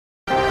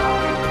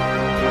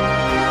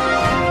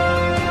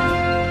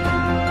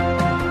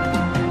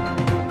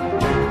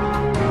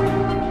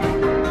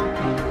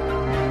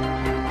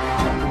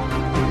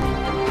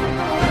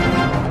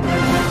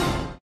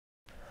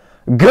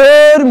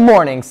Good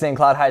morning, St.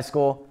 Cloud High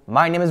School.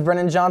 My name is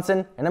Brennan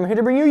Johnson, and I'm here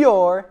to bring you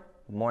your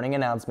morning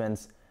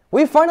announcements.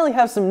 We finally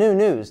have some new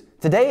news.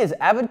 Today is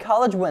Avid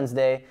College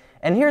Wednesday,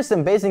 and here's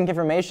some basic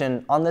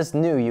information on this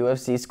new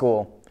UFC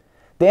school.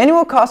 The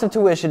annual cost of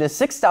tuition is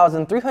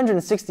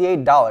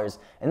 $6,368,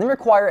 and they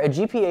require a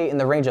GPA in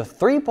the range of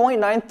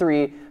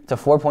 3.93 to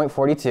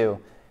 4.42.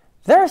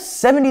 There are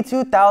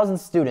 72,000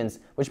 students,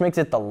 which makes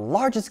it the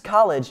largest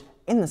college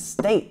in the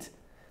state.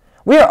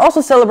 We are also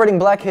celebrating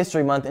Black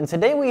History Month, and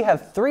today we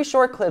have 3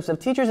 short clips of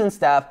teachers and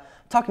staff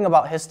talking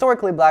about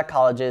historically black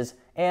colleges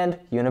and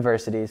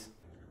universities.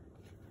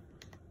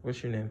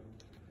 What's your name?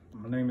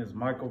 My name is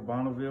Michael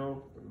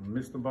Bonneville,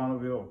 Mr.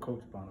 Bonneville or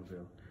Coach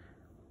Bonneville.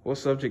 What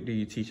subject do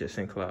you teach at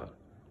St. Cloud?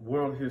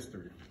 World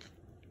history.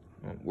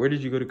 Where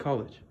did you go to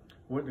college?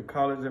 Went to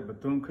college at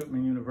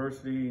Bethune-Cookman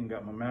University and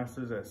got my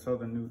master's at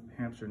Southern New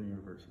Hampshire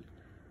University.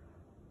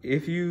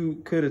 If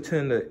you could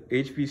attend a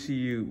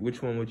HBCU,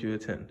 which one would you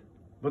attend?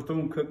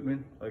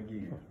 Bethune-Cookman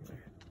again.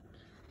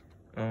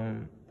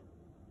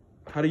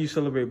 How do you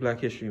celebrate Black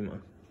History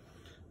Month?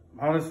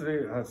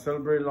 Honestly, I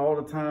celebrate it all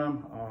the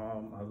time.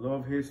 I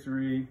love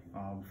history,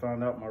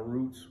 found out my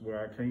roots,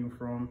 where I came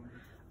from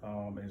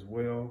as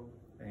well,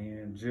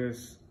 and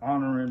just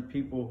honoring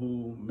people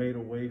who made a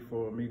way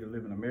for me to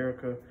live in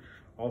America,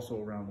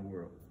 also around the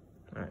world.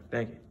 All right,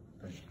 thank you.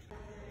 Thank you.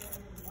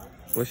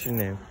 What's your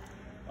name?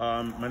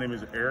 My name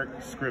is Eric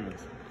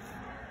Scrivens.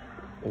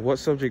 What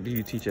subject do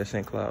you teach at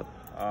St. Cloud?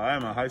 I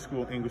am a high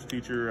school English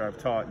teacher. I've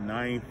taught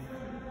 9th,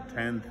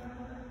 10th,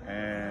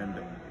 and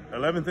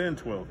 11th and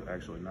 12th,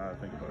 actually, now that I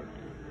think about it.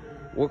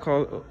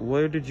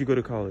 Where did you go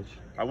to college?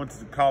 I went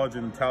to college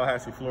in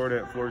Tallahassee,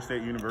 Florida at Florida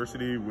State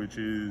University, which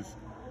is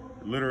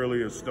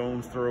literally a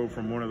stone's throw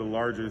from one of the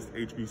largest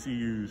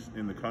HBCUs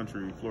in the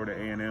country, Florida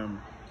A&M,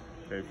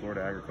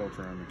 Florida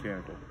Agriculture and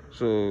Mechanical.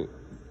 So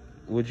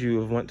would you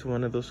have went to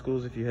one of those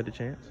schools if you had the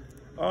chance?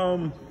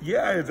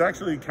 Yeah, it's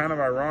actually kind of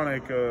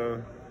ironic.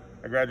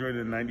 I graduated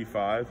in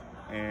 '95,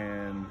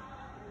 and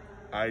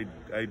I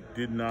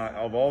did not,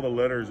 of all the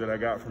letters that I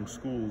got from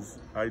schools,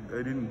 I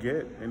didn't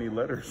get any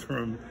letters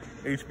from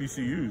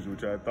HBCUs,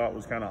 which I thought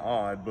was kind of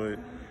odd, but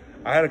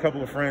I had a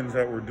couple of friends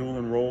that were dual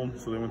enrolled,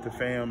 so they went to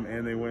FAM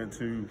and they went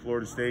to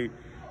Florida State.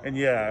 And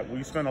yeah,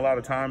 we spent a lot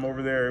of time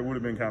over there. It would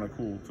have been kind of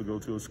cool to go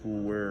to a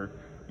school where,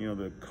 you know,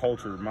 the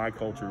culture, my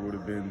culture would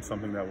have been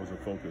something that was a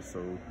focus,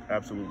 so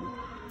absolutely.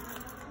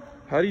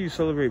 How do you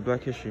celebrate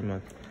Black History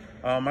Month?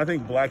 I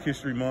think Black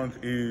History Month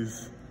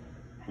is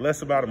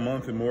less about a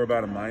month and more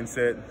about a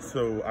mindset.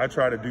 So I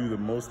try to do the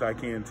most I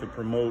can to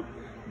promote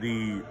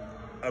the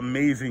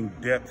amazing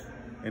depth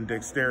and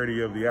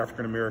dexterity of the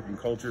African-American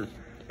culture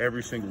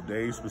every single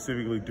day,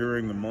 specifically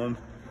during the month.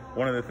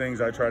 One of the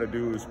things I try to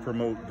do is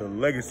promote the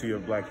legacy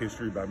of Black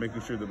history by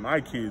making sure that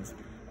my kids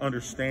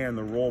understand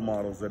the role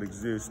models that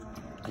exist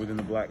within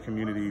the Black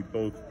community,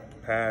 both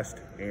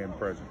past and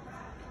present.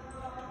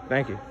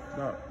 Thank you.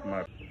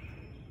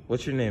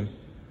 What's your name?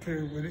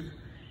 Terry Whitty.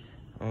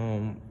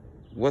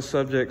 What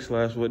subject /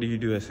 what do you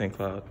do at St.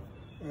 Cloud?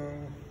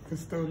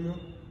 Custodial.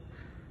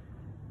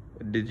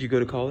 Did you go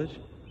to college?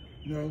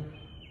 No.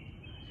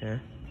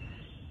 Okay.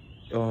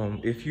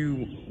 If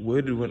you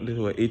would have went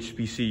to a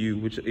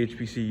HBCU, which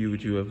HBCU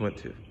would you have went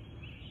to?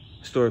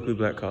 Historically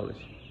Black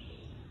college.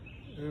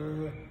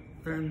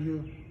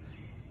 FAMU.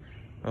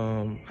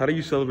 How do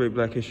you celebrate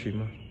Black History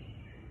Month?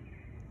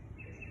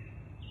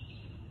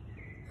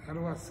 How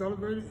do I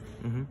celebrate it?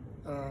 Mm-hmm.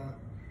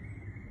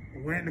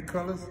 Wearing the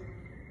colors.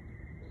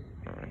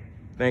 All right.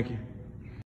 Thank you.